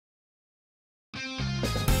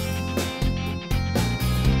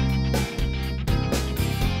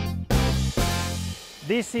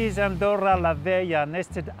This is Andorra la Vella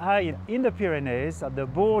nested high in the Pyrenees at the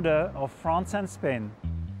border of France and Spain.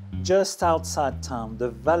 Just outside town, the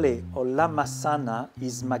valley of La Massana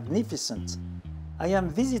is magnificent. I am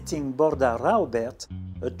visiting Borda Raubert,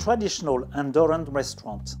 a traditional Andorran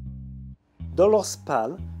restaurant. Dolors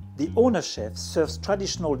Pal, the owner chef, serves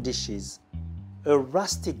traditional dishes. A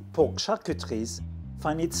rustic pork charcuterie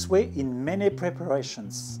finds its way in many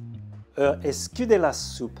preparations. Her escudella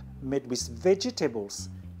soup made with vegetables,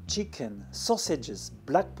 chicken, sausages,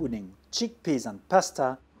 black pudding, chickpeas and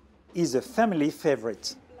pasta is a family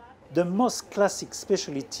favorite. The most classic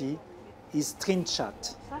specialty is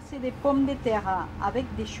trinchat. Ça, c'est des pommes de terre avec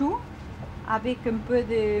des choux, avec un peu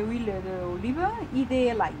d'huile d'olive et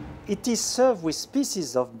de l'ail. It is served with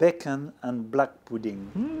pieces of bacon and black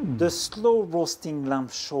pudding. The slow roasting lamb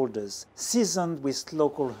shoulders, seasoned with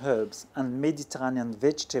local herbs and Mediterranean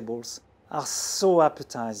vegetables, are so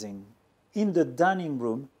appetizing. In the dining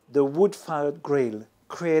room, the wood-fired grill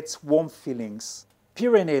creates warm feelings.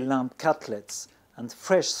 Pyrenees lamb cutlets and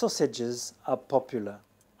fresh sausages are popular.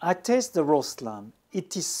 I taste the roast lamb.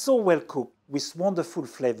 It is so well cooked with wonderful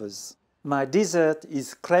flavors. My dessert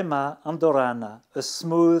is crema andorrana, a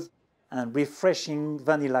smooth and refreshing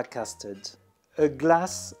vanilla custard. A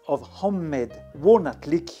glass of homemade walnut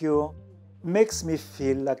liqueur makes me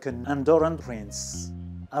feel like an Andorran prince.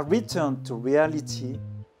 I return to reality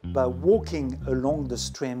by walking along the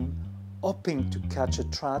stream, hoping to catch a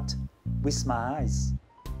trout with my eyes.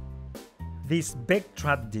 This baked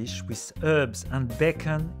trout dish with herbs and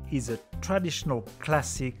bacon is a traditional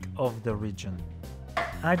classic of the region.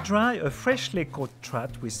 I dry a freshly caught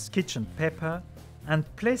trout with kitchen pepper and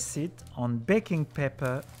place it on baking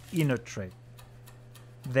paper in a tray.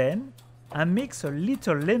 Then I mix a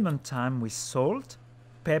little lemon thyme with salt,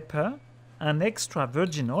 pepper, and extra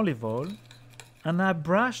virgin olive oil, and I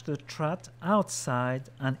brush the trout outside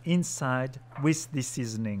and inside with the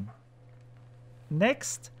seasoning.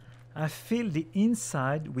 Next, I fill the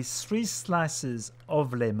inside with 3 slices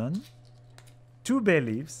of lemon, 2 bay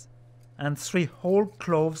leaves, and 3 whole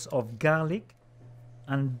cloves of garlic,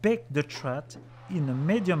 and bake the trout in a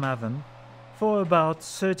medium oven for about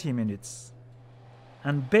 30 minutes,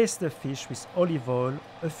 and baste the fish with olive oil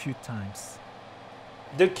a few times.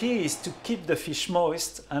 The key is to keep the fish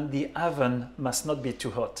moist and the oven must not be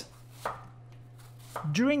too hot.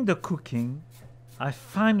 During the cooking, I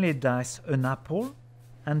finely dice an apple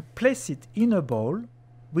and place it in a bowl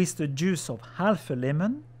with the juice of half a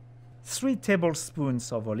lemon, 3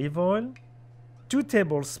 tablespoons of olive oil, 2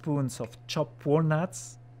 tablespoons of chopped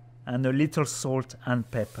walnuts, and a little salt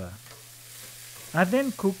and pepper. I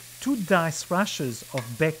then cook 2 diced rashers of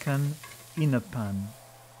bacon in a pan.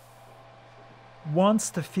 Once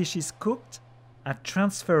the fish is cooked, I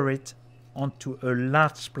transfer it onto a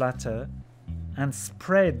large platter and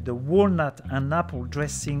spread the walnut and apple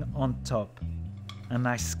dressing on top, and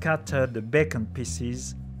I scatter the bacon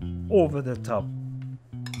pieces over the top.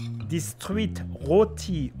 This truite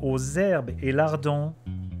rôtie aux herbes et lardons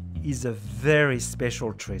is a very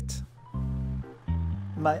special treat.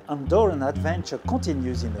 My Andorran adventure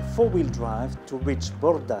continues in a 4-wheel drive to reach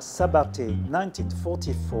Borda Sabate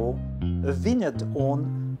 1944, a vineyard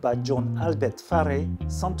owned by John Albert Faré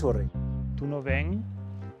Santoré. Tous nos vins,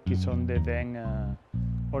 qui sont des vins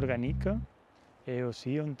organiques, et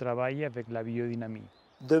aussi on travaille avec la biodynamie.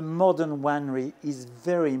 The modern winery is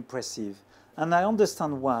very impressive, and I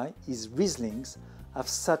understand why his Rieslings have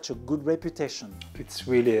such a good reputation. It's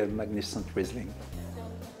really a magnificent Riesling.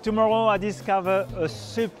 Tomorrow I discover a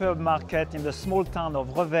supermarket in the small town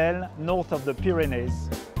of Revel, north of the Pyrenees.